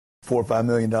$4 or $5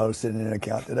 million sitting in an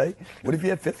account today. What if you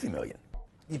had 50 million?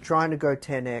 You're trying to go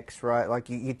 10x, right? Like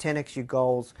you 10x your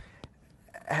goals.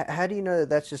 How do you know that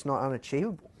that's just not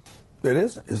unachievable? It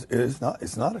is. It's not.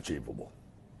 It's not achievable.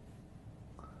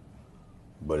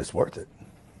 But it's worth it.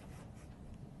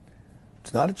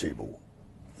 It's not achievable.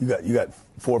 You got $4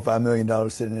 or $5 million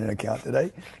sitting in an account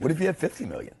today. What if you had 50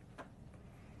 million?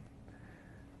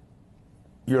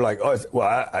 You're like, oh,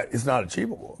 it's not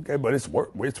achievable. Okay, but it's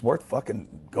worth fucking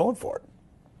going for it.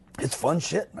 It's fun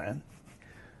shit, man.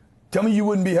 Tell me you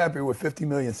wouldn't be happy with 50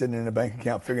 million sitting in a bank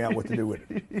account figuring out what to do with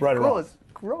it. Right or wrong?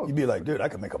 Gross. You'd be like, dude, I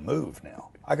can make a move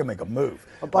now. I can make a move.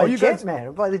 I'll buy a jet, man.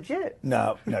 I'll buy the jet.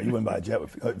 No, you wouldn't buy a jet.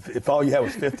 If all you had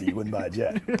was 50, you wouldn't buy a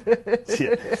jet.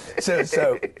 Shit.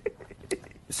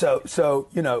 So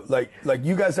like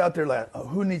you guys out there, like, oh,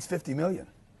 who needs 50 million?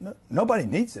 No, nobody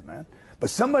needs it, man. But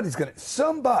somebody is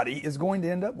going to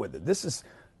end up with it.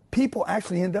 People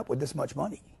actually end up with this much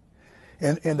money.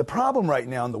 And the problem right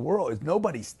now in the world is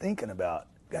nobody's thinking about,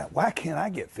 God, why can't I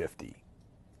get 50?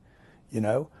 You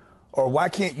know? Or why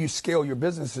can't you scale your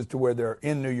businesses to where they're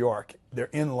in New York, they're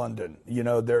in London,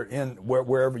 they're in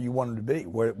wherever you want them to be,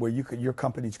 where your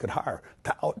companies could hire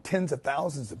tens of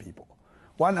thousands of people.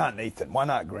 Why not Nathan? Why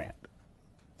not Grant?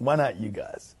 Why not you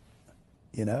guys?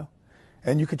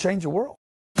 And you could change the world.